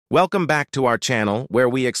Welcome back to our channel, where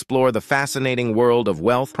we explore the fascinating world of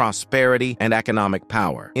wealth, prosperity, and economic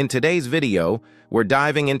power. In today's video, we're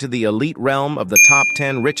diving into the elite realm of the top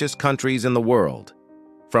 10 richest countries in the world.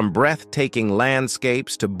 From breathtaking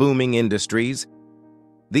landscapes to booming industries,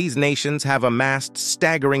 these nations have amassed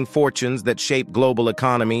staggering fortunes that shape global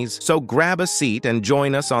economies. So grab a seat and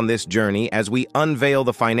join us on this journey as we unveil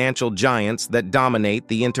the financial giants that dominate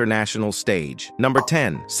the international stage. Number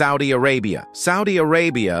 10. Saudi Arabia. Saudi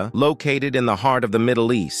Arabia, located in the heart of the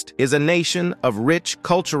Middle East, is a nation of rich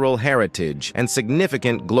cultural heritage and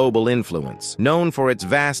significant global influence. Known for its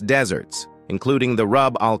vast deserts, including the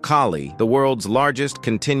Rub al Khali, the world's largest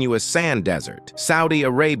continuous sand desert, Saudi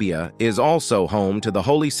Arabia is also home to the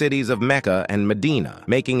holy cities of Mecca and Medina,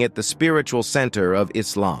 making it the spiritual center of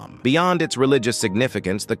Islam. Beyond its religious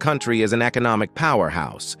significance, the country is an economic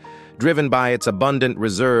powerhouse, driven by its abundant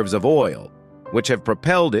reserves of oil, which have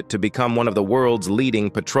propelled it to become one of the world's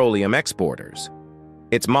leading petroleum exporters.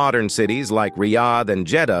 Its modern cities like Riyadh and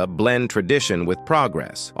Jeddah blend tradition with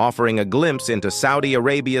progress, offering a glimpse into Saudi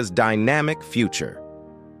Arabia's dynamic future.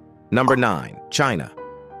 Number 9. China.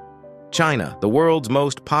 China, the world's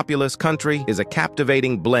most populous country, is a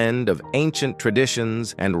captivating blend of ancient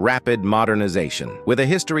traditions and rapid modernization. With a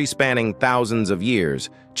history spanning thousands of years,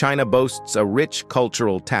 China boasts a rich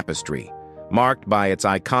cultural tapestry, marked by its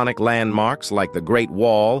iconic landmarks like the Great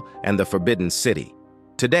Wall and the Forbidden City.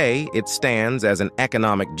 Today, it stands as an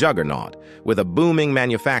economic juggernaut, with a booming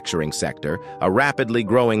manufacturing sector, a rapidly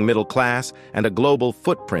growing middle class, and a global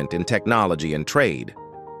footprint in technology and trade.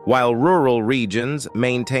 While rural regions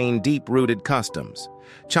maintain deep-rooted customs,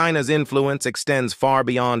 China's influence extends far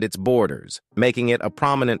beyond its borders, making it a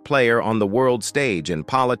prominent player on the world stage in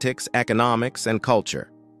politics, economics, and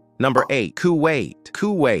culture. Number 8. Kuwait.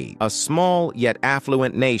 Kuwait, a small yet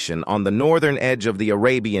affluent nation on the northern edge of the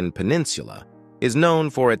Arabian Peninsula, is known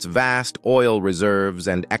for its vast oil reserves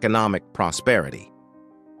and economic prosperity.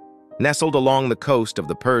 Nestled along the coast of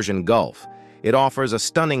the Persian Gulf, it offers a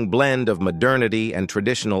stunning blend of modernity and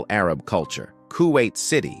traditional Arab culture. Kuwait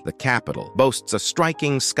City, the capital, boasts a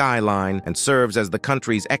striking skyline and serves as the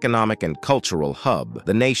country's economic and cultural hub.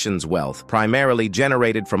 The nation's wealth, primarily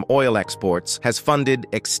generated from oil exports, has funded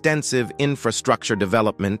extensive infrastructure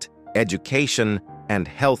development, education, and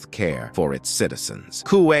health care for its citizens.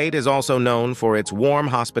 Kuwait is also known for its warm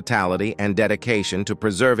hospitality and dedication to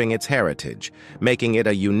preserving its heritage, making it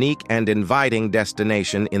a unique and inviting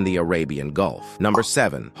destination in the Arabian Gulf. Number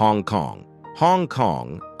 7. Hong Kong. Hong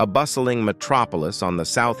Kong, a bustling metropolis on the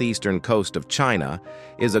southeastern coast of China,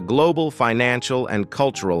 is a global financial and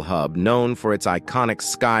cultural hub known for its iconic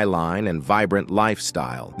skyline and vibrant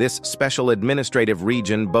lifestyle. This special administrative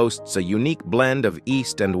region boasts a unique blend of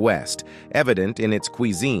East and West, evident in its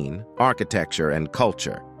cuisine, architecture, and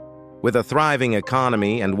culture. With a thriving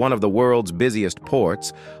economy and one of the world's busiest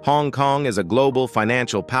ports, Hong Kong is a global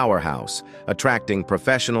financial powerhouse, attracting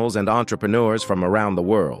professionals and entrepreneurs from around the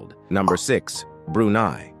world. Number 6.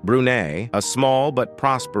 Brunei. Brunei, a small but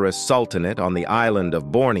prosperous sultanate on the island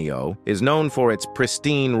of Borneo, is known for its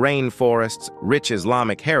pristine rainforests, rich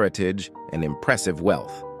Islamic heritage, and impressive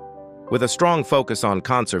wealth. With a strong focus on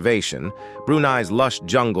conservation, Brunei's lush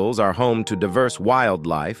jungles are home to diverse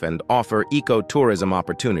wildlife and offer ecotourism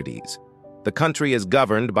opportunities. The country is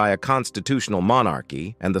governed by a constitutional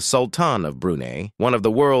monarchy, and the Sultan of Brunei, one of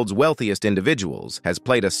the world's wealthiest individuals, has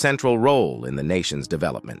played a central role in the nation's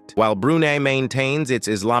development. While Brunei maintains its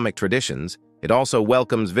Islamic traditions, it also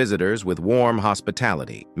welcomes visitors with warm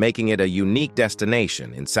hospitality, making it a unique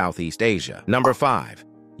destination in Southeast Asia. Number 5.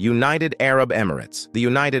 United Arab Emirates. The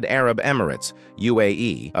United Arab Emirates,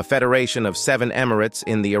 UAE, a federation of 7 emirates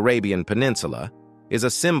in the Arabian Peninsula, is a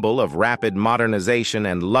symbol of rapid modernization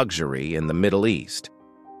and luxury in the Middle East.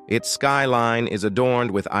 Its skyline is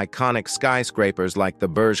adorned with iconic skyscrapers like the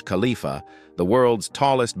Burj Khalifa, the world's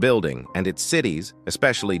tallest building, and its cities,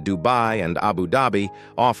 especially Dubai and Abu Dhabi,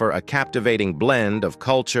 offer a captivating blend of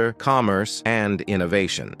culture, commerce, and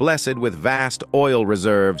innovation. Blessed with vast oil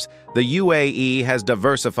reserves, the UAE has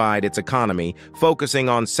diversified its economy, focusing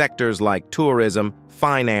on sectors like tourism,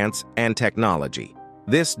 finance, and technology.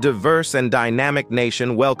 This diverse and dynamic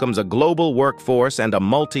nation welcomes a global workforce and a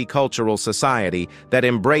multicultural society that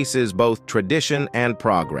embraces both tradition and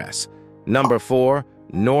progress. Number 4.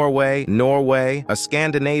 Norway. Norway, a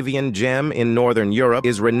Scandinavian gem in Northern Europe,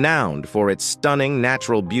 is renowned for its stunning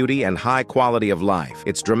natural beauty and high quality of life.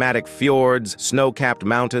 Its dramatic fjords, snow-capped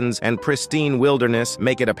mountains, and pristine wilderness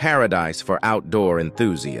make it a paradise for outdoor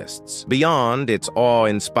enthusiasts. Beyond its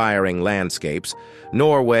awe-inspiring landscapes,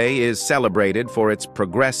 Norway is celebrated for its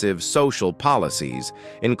progressive social policies,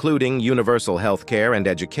 including universal healthcare and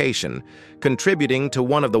education, contributing to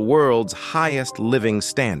one of the world's highest living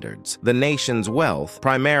standards. The nation's wealth,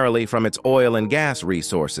 primarily from its oil and gas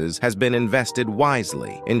resources, has been invested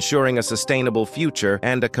wisely, ensuring a sustainable future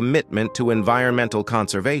and a commitment to environmental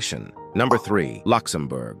conservation. Number 3.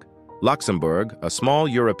 Luxembourg. Luxembourg, a small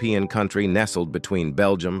European country nestled between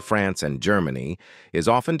Belgium, France, and Germany, is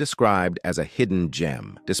often described as a hidden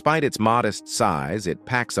gem. Despite its modest size, it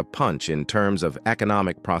packs a punch in terms of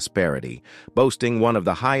economic prosperity, boasting one of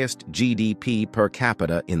the highest GDP per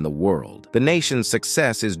capita in the world. The nation's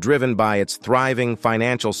success is driven by its thriving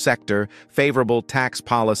financial sector, favorable tax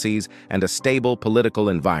policies, and a stable political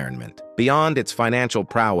environment. Beyond its financial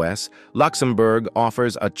prowess, Luxembourg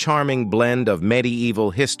offers a charming blend of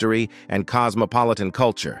medieval history and cosmopolitan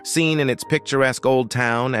culture, seen in its picturesque old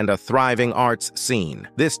town and a thriving arts scene.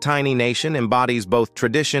 This tiny nation embodies both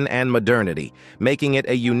tradition and modernity, making it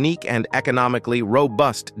a unique and economically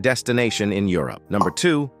robust destination in Europe. Number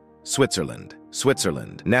 2. Switzerland.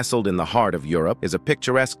 Switzerland, nestled in the heart of Europe, is a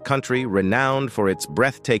picturesque country renowned for its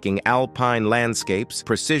breathtaking alpine landscapes,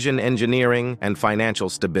 precision engineering, and financial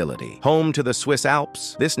stability. Home to the Swiss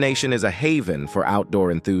Alps, this nation is a haven for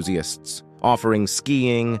outdoor enthusiasts, offering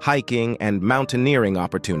skiing, hiking, and mountaineering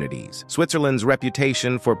opportunities. Switzerland's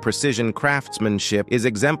reputation for precision craftsmanship is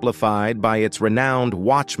exemplified by its renowned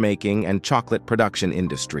watchmaking and chocolate production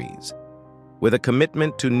industries. With a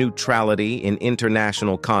commitment to neutrality in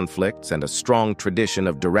international conflicts and a strong tradition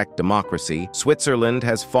of direct democracy, Switzerland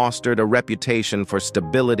has fostered a reputation for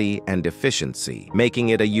stability and efficiency, making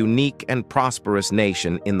it a unique and prosperous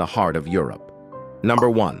nation in the heart of Europe.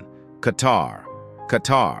 Number 1. Qatar.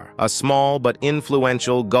 Qatar, a small but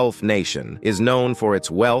influential Gulf nation, is known for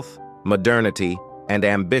its wealth, modernity, and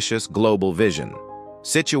ambitious global vision.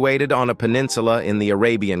 Situated on a peninsula in the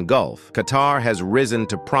Arabian Gulf, Qatar has risen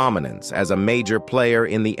to prominence as a major player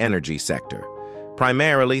in the energy sector,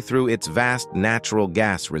 primarily through its vast natural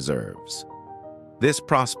gas reserves. This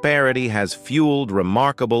prosperity has fueled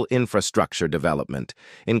remarkable infrastructure development,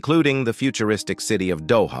 including the futuristic city of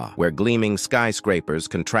Doha, where gleaming skyscrapers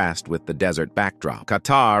contrast with the desert backdrop.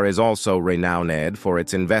 Qatar is also renowned for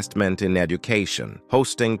its investment in education,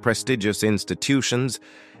 hosting prestigious institutions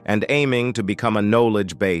and aiming to become a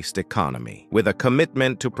knowledge-based economy. With a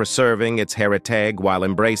commitment to preserving its heritage while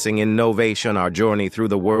embracing innovation, our journey through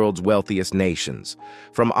the world's wealthiest nations.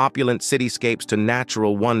 From opulent cityscapes to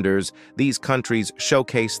natural wonders, these countries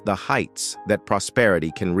showcase the heights that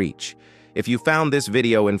prosperity can reach. If you found this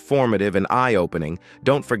video informative and eye-opening,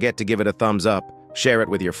 don't forget to give it a thumbs up, share it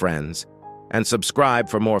with your friends, and subscribe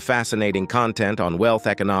for more fascinating content on wealth,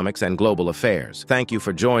 economics, and global affairs. Thank you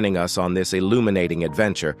for joining us on this illuminating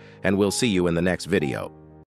adventure, and we'll see you in the next video.